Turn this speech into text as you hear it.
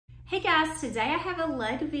Hey guys, today I have a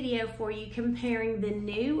LUG video for you comparing the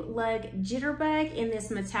new LUG Jitterbug in this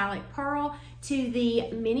metallic pearl to the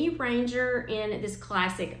Mini Ranger in this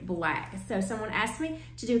classic black. So someone asked me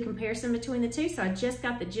to do a comparison between the two, so I just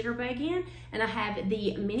got the Jitterbug in and I have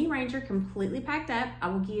the Mini Ranger completely packed up. I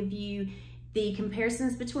will give you the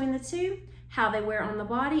comparisons between the two, how they wear on the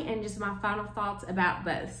body, and just my final thoughts about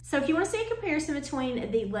both. So if you want to see a comparison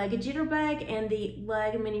between the LUG Jitterbug and the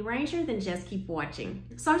LUG Mini Ranger, then just keep watching.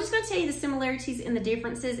 So I'm just going to tell you the similarities and the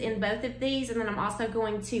differences in both of these, and then I'm also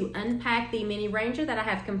going to unpack the Mini Ranger that I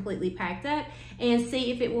have completely packed up and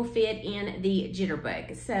see if it will fit in the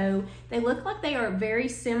Jitterbug. So they look like they are very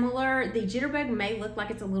similar. The Jitterbug may look like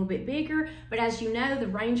it's a little bit bigger, but as you know, the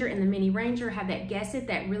Ranger and the Mini Ranger have that gusset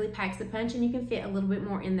that really packs the punch, and you can fit a little bit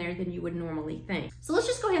more in there than you would normally think. So let's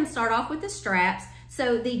just go ahead and start off with the straps.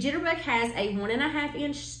 So the Jitterbug has a 1.5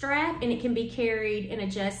 inch strap, and it can be carried and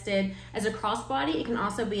adjusted as a crossbody. It can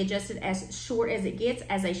also be adjusted as short as it gets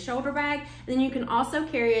as a shoulder bag. And then you can also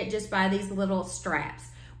carry it just by these little straps.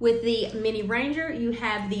 With the Mini Ranger, you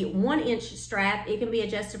have the 1 inch strap. It can be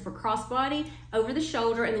adjusted for crossbody over the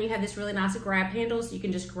shoulder, and then you have this really nice grab handle, so you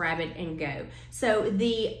can just grab it and go. So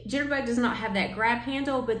the Jitterbug does not have that grab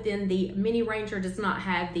handle, but then the Mini Ranger does not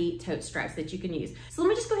have the tote straps that you can use. So let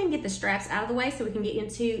me just go ahead and get the straps out of the way so we can get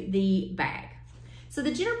into the bag. So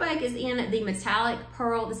the Jitterbug is in the metallic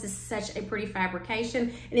pearl. This is such a pretty fabrication,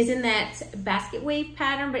 and it's in that basket weave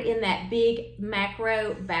pattern, but in that big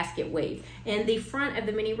macro basket weave. And the front of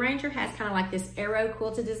the Mini Ranger has kind of like this arrow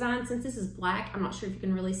quilted design. Since this is black, I'm not sure if you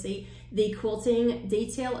can really see the quilting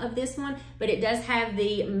detail of this one, but it does have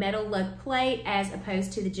the metal lug plate as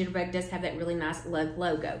opposed to the Jitterbug does have that really nice lug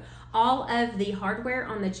logo. All of the hardware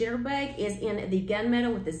on the Jitterbug is in the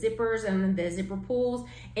gunmetal with the zippers and the zipper pulls.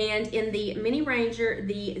 And in the Mini Ranger,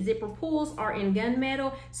 the zipper pulls are in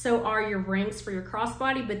gunmetal, so are your rings for your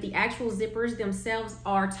crossbody, but the actual zippers themselves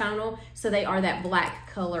are tonal, so they are that black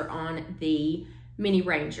color on the Mini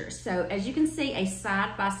Ranger. So as you can see, a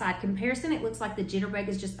side-by-side comparison, it looks like the Jitterbug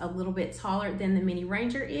is just a little bit taller than the Mini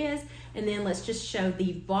Ranger is. And then let's just show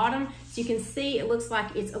the bottom. So you can see it looks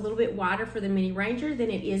like it's a little bit wider for the Mini Ranger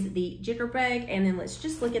than it is the Jitterbug. And then let's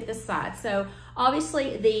just look at the side. So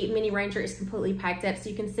obviously the Mini Ranger is completely packed up, so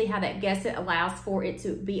you can see how that gusset allows for it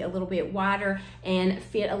to be a little bit wider and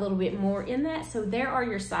fit a little bit more in that. So there are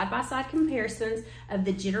your side-by-side comparisons of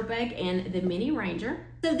the Jitterbug and the Mini Ranger.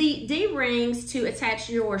 So the D-rings to attach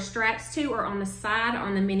your straps to are on the side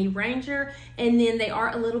on the Mini Ranger, and then they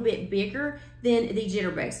are a little bit bigger than the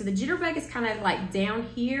Jitterbug. So the Jitterbug is kind of like down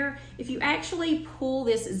here. If you actually pull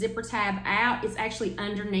this zipper tab out, it's actually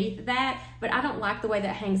underneath that, but I don't like the way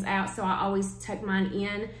that hangs out, so I always tuck mine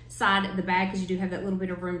inside the bag because you do have that little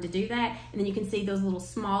bit of room to do that. And then you can see those little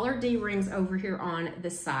smaller D-rings over here on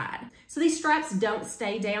the side. So these straps don't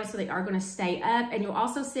stay down, so they are gonna stay up, and you'll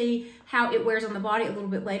also see how it wears on the body a little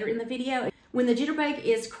bit later in the video. When the Jitterbug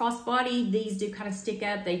is crossbody, these do kind of stick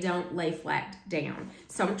up. They don't lay flat down.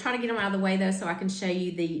 So I'm trying to get them out of the way though, so I can show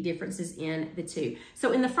you the differences in the two.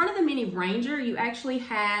 So in the front of the Mini Ranger, you actually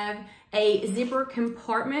have a zipper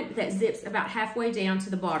compartment that zips about halfway down to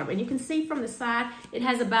the bottom. And you can see from the side, it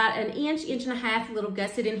has about an inch, inch and a half little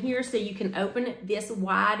gusset in here, so you can open this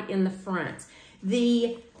wide in the front.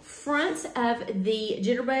 The front of the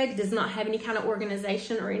Jitterbug does not have any kind of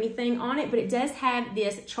organization or anything on it, but it does have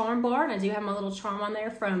this charm bar, and I do have my little charm on there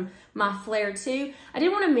from my Flare 2. I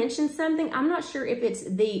did want to mention something. I'm not sure if it's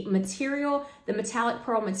the material, the metallic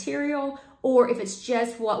pearl material, or if it's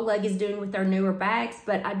just what LUG is doing with their newer bags,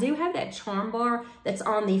 but I do have that charm bar that's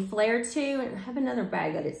on the Flare 2, and I have another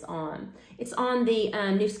bag that it's on. It's on the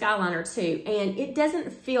new Skyliner 2, and it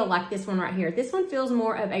doesn't feel like this one right here. This one feels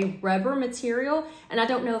more of a rubber material, and I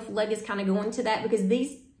don't know if LUG is kind of going to that because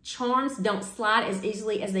these charms don't slide as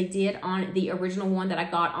easily as they did on the original one that I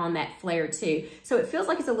got on that Flare 2. So it feels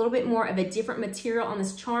like it's a little bit more of a different material on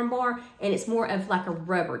this charm bar, and it's more of like a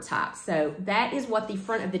rubber type. So that is what the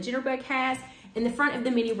front of the Jitterbug has. And the front of the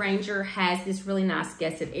Mini Ranger has this really nice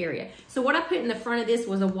gusset area. So what I put in the front of this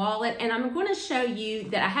was a wallet, and I'm going to show you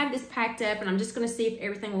that I have this packed up, and I'm just going to see if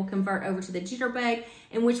everything will convert over to the Jitterbug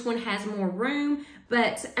and which one has more room.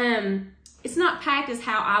 But it's not packed as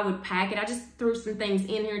how I would pack it. I just threw some things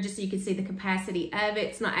in here just so you can see the capacity of it.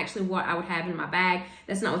 It's not actually what I would have in my bag.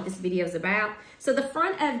 That's not what this video is about. So the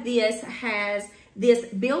front of this has this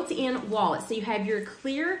built-in wallet. So you have your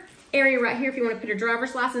clear area right here if you want to put a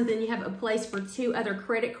driver's license. Then you have a place for 2 other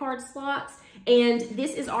credit card slots. And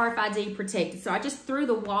this is RFID protected. So I just threw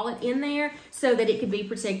the wallet in there so that it could be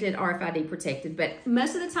protected, RFID protected. But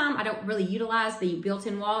most of the time, I don't really utilize the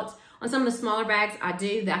built-in wallets. On some of the smaller bags, I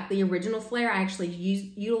do. Like the original Flare, I actually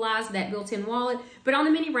utilize that built-in wallet. But on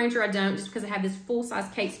the Mini Ranger, I don't, just because I have this full-size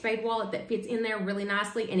Kate Spade wallet that fits in there really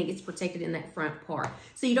nicely, and it gets protected in that front part.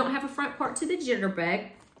 So you don't have a front part to the Jitterbug.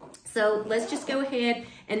 So let's just go ahead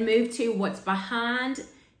and move to what's behind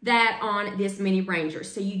that on this Mini Ranger.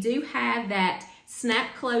 So you do have that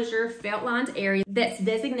snap closure felt lined area that's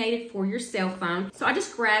designated for your cell phone. So I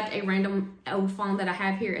just grabbed a random old phone that I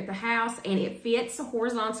have here at the house, and it fits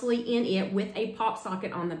horizontally in it with a pop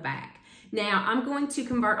socket on the back. Now, I'm going to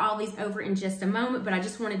convert all these over in just a moment, but I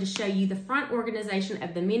just wanted to show you the front organization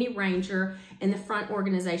of the Mini Ranger and the front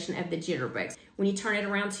organization of the Jitterbug. When you turn it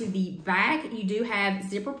around to the back, you do have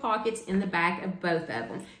zipper pockets in the back of both of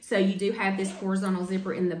them. So you do have this horizontal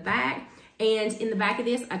zipper in the back, and in the back of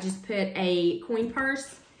this, I just put a coin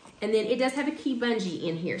purse, and then it does have a key bungee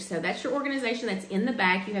in here. So that's your organization that's in the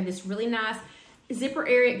back. You have this really nice zipper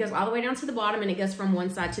area. It goes all the way down to the bottom, and it goes from one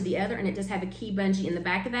side to the other, and it does have a key bungee in the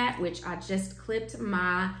back of that, which I just clipped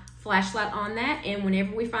my flashlight on that, and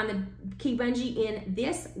whenever we find the key bungee in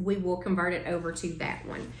this, we will convert it over to that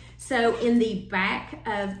one. So in the back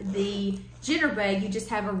of the Jitterbug, you just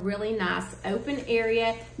have a really nice open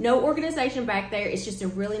area. No organization back there. It's just a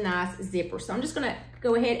really nice zipper. So I'm just gonna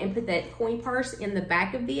go ahead and put that coin purse in the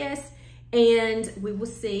back of this, and we will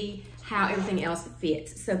see how everything else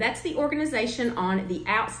fits. So that's the organization on the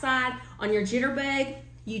outside. On your Jitterbug,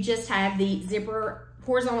 you just have the zipper,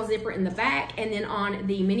 horizontal zipper in the back, and then on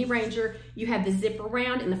the Mini Ranger, you have the zipper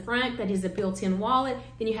round in the front that is a built-in wallet.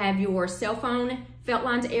 Then you have your cell phone felt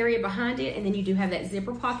lined area behind it, and then you do have that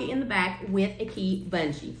zipper pocket in the back with a key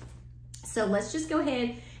bungee. So let's just go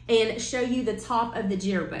ahead and show you the top of the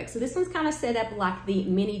Jitterbug. So this one's kind of set up like the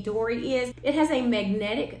Mini Dory is. It has a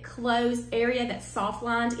magnetic closed area that's soft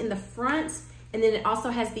lined in the front, and then it also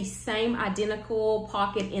has the same identical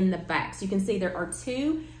pocket in the back. So you can see there are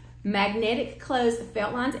 2 magnetic closed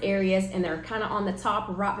felt lined areas, and they're kind of on the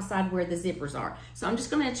top right beside where the zippers are. So I'm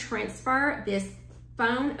just going to transfer this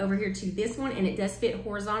phone over here to this one, and it does fit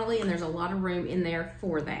horizontally, and there's a lot of room in there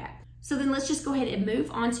for that. So then let's just go ahead and move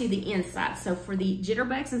on to the inside. So for the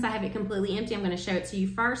Jitterbug, since I have it completely empty, I'm going to show it to you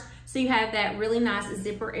first. So you have that really nice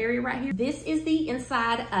zipper area right here. This is the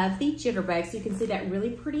inside of the Jitterbug. So you can see that really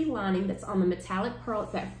pretty lining that's on the metallic pearl.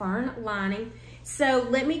 It's that fern lining. So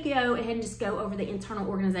let me go ahead and just go over the internal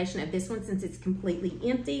organization of this one since it's completely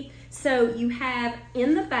empty. So you have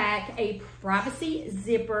in the back a privacy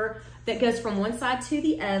zipper that goes from one side to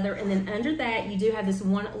the other, and then under that you do have this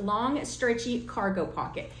one long stretchy cargo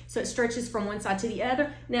pocket. So it stretches from one side to the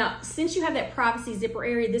other. Now, since you have that privacy zipper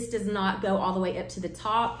area, this does not go all the way up to the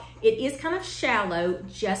top. It is kind of shallow,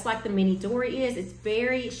 just like the Mini Dory is. It's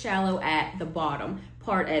very shallow at the bottom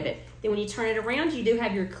part of it. Then when you turn it around, you do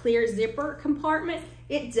have your clear zipper compartment.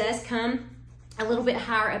 It does come a little bit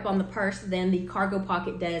higher up on the purse than the cargo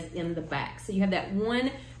pocket does in the back. So you have that one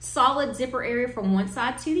solid zipper area from one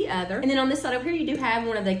side to the other. And then on this side over here, you do have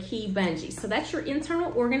one of the key bungees. So that's your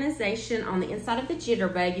internal organization on the inside of the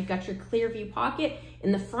Jitterbug. You've got your clear view pocket.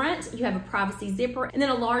 In the front, you have a privacy zipper, and then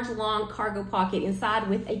a large, long cargo pocket inside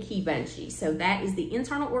with a key bungee. So that is the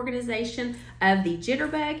internal organization of the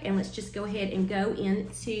Jitterbug, and let's just go ahead and go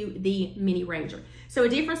into the Mini Ranger. So a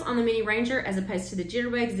difference on the Mini Ranger as opposed to the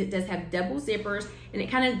Jitterbug is it does have double zippers, and it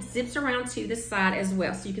kind of zips around to the side as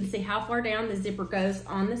well. So you can see how far down the zipper goes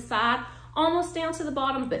on the side, almost down to the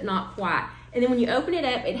bottom, but not quite. And then when you open it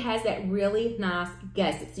up, it has that really nice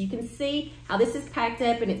gusset. So you can see how this is packed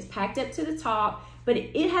up, and it's packed up to the top, but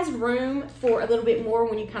it has room for a little bit more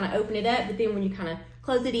when you kind of open it up, but then when you kind of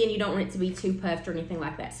close it in, you don't want it to be too puffed or anything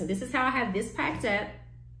like that. So this is how I have this packed up,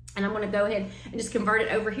 and I'm gonna go ahead and just convert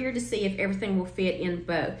it over here to see if everything will fit in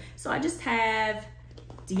both. So I just have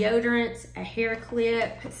deodorant, a hair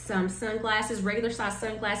clip, some sunglasses, regular size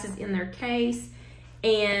sunglasses in their case,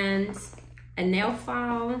 and a nail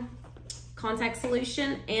file, contact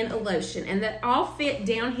solution, and a lotion. And that all fit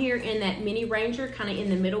down here in that Mini Ranger, kind of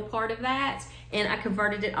in the middle part of that. And I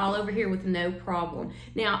converted it all over here with no problem.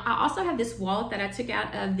 Now, I also have this wallet that I took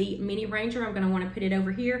out of the Mini Ranger. I'm gonna wanna put it over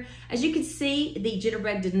here. As you can see, the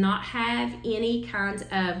Jitterbug did not have any kind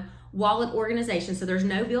of wallet organization, so there's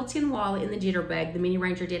no built-in wallet in the Jitterbug. The Mini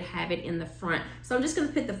Ranger did have it in the front. So I'm just gonna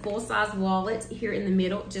put the full-size wallet here in the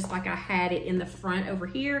middle, just like I had it in the front over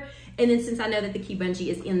here. And then since I know that the key bungee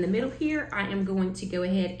is in the middle here, I am going to go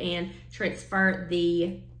ahead and transfer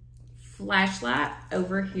the flashlight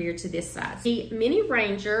over here to this side. The Mini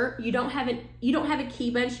Ranger, you don't have a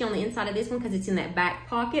key bungee on the inside of this one because it's in that back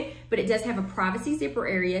pocket, but it does have a privacy zipper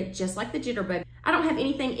area just like the Jitterbug. I don't have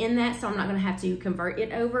anything in that, so I'm not gonna have to convert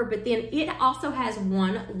it over, but then it also has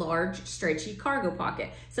one large stretchy cargo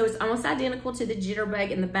pocket. So it's almost identical to the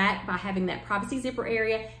Jitterbug in the back by having that privacy zipper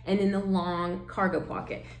area and then the long cargo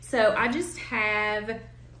pocket. So I just have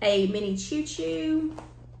a mini choo-choo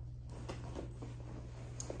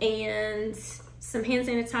and some hand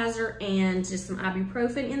sanitizer and just some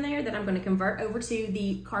ibuprofen in there that I'm going to convert over to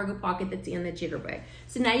the cargo pocket that's in the Jitterbug.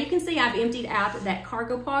 So now you can see I've emptied out that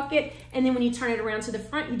cargo pocket, and then when you turn it around to the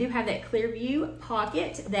front, you do have that clear view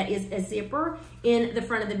pocket that is a zipper in the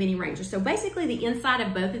front of the Mini Ranger. So basically the inside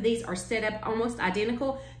of both of these are set up almost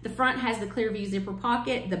identical. The front has the clear view zipper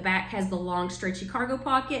pocket, the back has the long stretchy cargo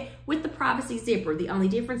pocket with the privacy zipper. The only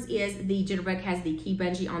difference is the Jitterbug has the key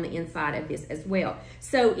bungee on the inside of this as well.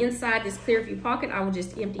 So inside this clear view pocket, I will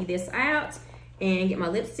just empty this out and get my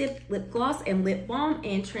lipstick, lip gloss, and lip balm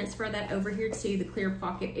and transfer that over here to the clear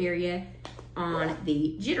pocket area on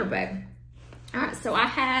the Jitterbug. All right, so I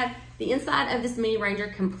have the inside of this Mini Ranger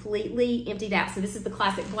completely emptied out. So this is the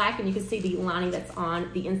classic black, and you can see the lining that's on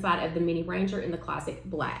the inside of the Mini Ranger in the classic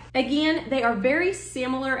black. Again, they are very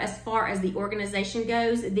similar as far as the organization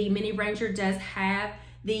goes. The Mini Ranger does have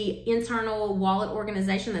the internal wallet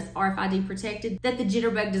organization that's RFID protected that the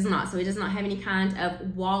Jitterbug does not. So it does not have any kind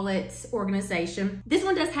of wallet organization. This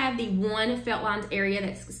one does have the one felt lined area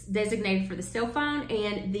that's designated for the cell phone,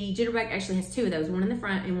 and the Jitterbug actually has two of those, one in the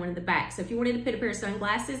front and one in the back. So if you wanted to put a pair of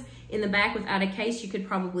sunglasses in the back without a case, you could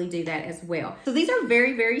probably do that as well. So these are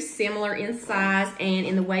very, very similar in size and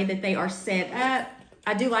in the way that they are set up.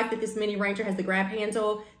 I do like that this Mini Ranger has the grab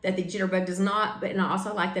handle that the Jitterbug does not, and I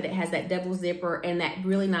also like that it has that double zipper and that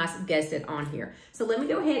really nice gusset on here. So let me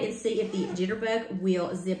go ahead and see if the Jitterbug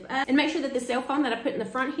will zip up and make sure that the cell phone that I put in the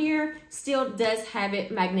front here still does have it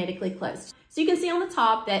magnetically closed. So you can see on the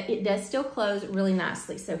top that it does still close really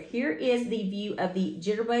nicely. So here is the view of the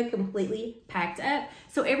Jitterbug completely packed up.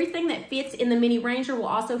 So everything that fits in the Mini Ranger will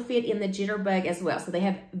also fit in the Jitterbug as well. So they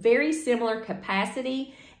have very similar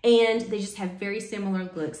capacity, and they just have very similar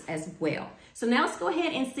looks as well. So now let's go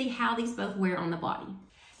ahead and see how these both wear on the body.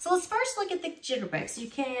 So let's first look at the Jitterbug. So you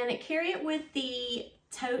can carry it with the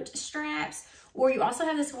tote straps, or you also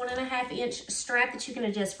have this 1.5 inch strap that you can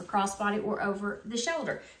adjust for crossbody or over the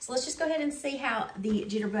shoulder. So let's just go ahead and see how the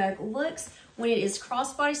Jitterbug looks when it is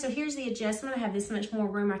crossbody. So here's the adjustment. I have this much more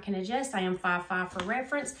room I can adjust. I am 5'5" for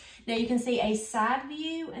reference. Now you can see a side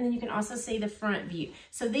view, and then you can also see the front view.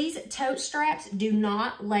 So these tote straps do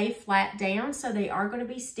not lay flat down, so they are going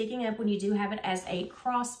to be sticking up when you do have it as a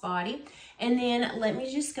crossbody. And then let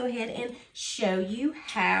me just go ahead and show you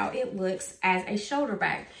how it looks as a shoulder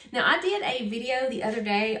bag. Now I did a video the other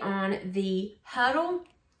day on the Huddle,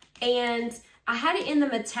 and I had it in the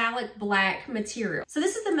metallic black material. So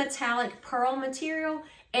this is the metallic pearl material,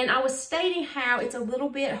 and I was stating how it's a little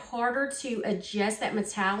bit harder to adjust that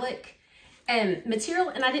metallic material,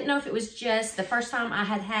 and I didn't know if it was just the first time I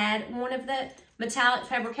had one of the metallic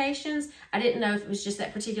fabrications. I didn't know if it was just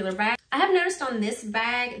that particular bag. I have noticed on this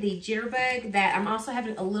bag, the Jitterbug, that I'm also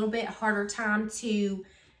having a little bit harder time to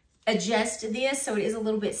adjust this, so it is a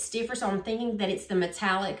little bit stiffer. So I'm thinking that it's the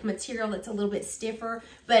metallic material that's a little bit stiffer,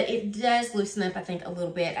 but it does loosen up, I think, a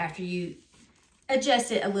little bit after you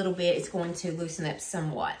adjust it a little bit. It's going to loosen up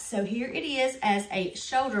somewhat. So here it is as a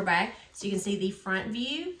shoulder bag. So you can see the front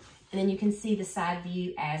view, and then you can see the side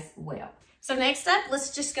view as well. So next up,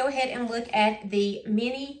 let's just go ahead and look at the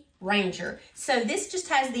Mini Ranger. So this just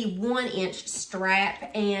has the 1 inch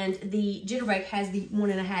strap, and the Jitterbug has the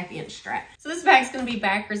 1.5 inch strap. So this bag's gonna be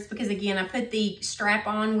backwards because, again, I put the strap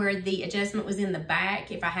on where the adjustment was in the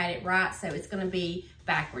back if I had it right. So it's gonna be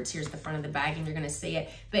backwards. Here's the front of the bag, and you're gonna see it.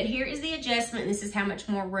 But here is the adjustment. This is how much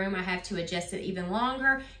more room I have to adjust it even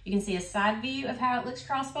longer. You can see a side view of how it looks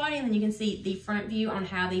crossbody, and then you can see the front view on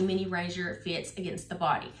how the Mini Ranger fits against the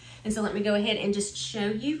body. And so let me go ahead and just show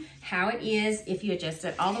you how it is if you adjust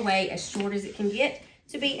it all the way as short as it can get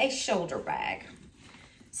to be a shoulder bag.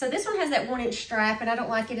 So this one has that 1 inch strap, and I don't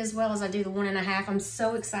like it as well as I do the 1.5. I'm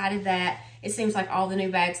so excited that it seems like all the new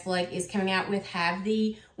bags LUG is coming out with have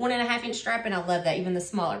the 1.5 inch strap, and I love that, even the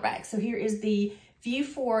smaller bags. So here is the view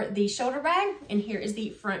for the shoulder bag, and here is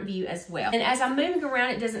the front view as well. And as I'm moving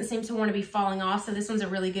around, it doesn't seem to want to be falling off, so this one's a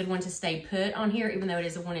really good one to stay put on here, even though it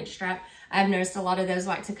is a 1 inch strap. I've noticed a lot of those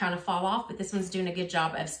like to kind of fall off, but this one's doing a good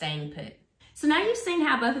job of staying put. So now you've seen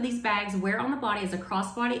how both of these bags wear on the body as a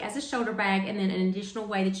crossbody, as a shoulder bag, and then an additional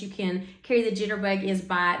way that you can carry the Jitterbug is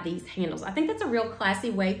by these handles. I think that's a real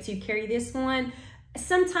classy way to carry this one.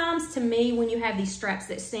 Sometimes to me, when you have these straps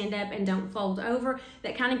that stand up and don't fold over,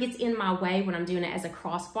 that kind of gets in my way when I'm doing it as a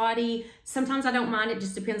crossbody. Sometimes I don't mind, it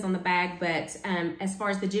just depends on the bag, but as far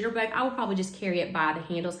as the Jitterbug, I will probably just carry it by the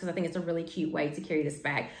handles because I think it's a really cute way to carry this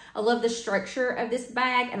bag. I love the structure of this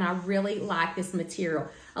bag and I really like this material.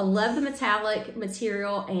 I love the metallic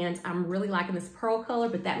material and I'm really liking this pearl color,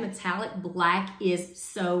 but that metallic black is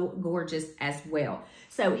so gorgeous as well.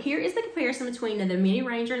 So here is the comparison between the Mini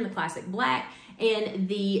Ranger in the classic black and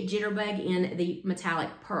the Jitterbug in the metallic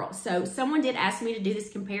pearl. So someone did ask me to do this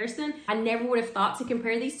comparison. I never would have thought to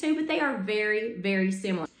compare these two, but they are very, very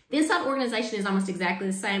similar. The inside organization is almost exactly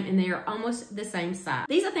the same and they are almost the same size.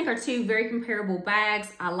 These I think are two very comparable bags.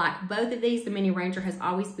 I like both of these. The Mini Ranger has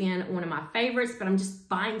always been one of my favorites, but I'm just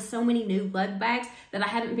buying so many new lug bags that I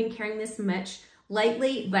haven't been carrying this much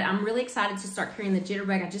lately, but I'm really excited to start carrying the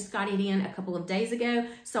Jitterbug. I just got it in a couple of days ago,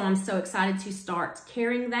 so I'm so excited to start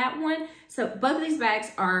carrying that one. So both of these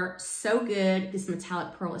bags are so good. This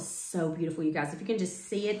metallic pearl is so beautiful, you guys. If you can just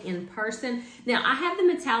see it in person. Now, I have the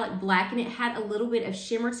metallic black and it had a little bit of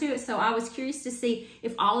shimmer to it, so I was curious to see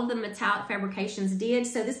if all of the metallic fabrications did.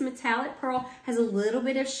 So this metallic pearl has a little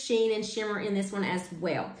bit of sheen and shimmer in this one as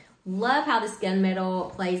well. Love how this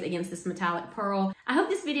gunmetal plays against this metallic pearl. I hope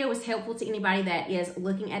this video was helpful to anybody that is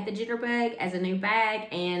looking at the Jitterbug as a new bag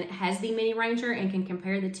and has the Mini Ranger and can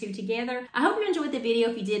compare the two together. I hope you enjoyed the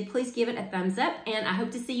video. If you did, please give it a thumbs up and I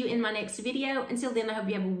hope to see you in my next video. Until then, I hope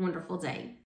you have a wonderful day.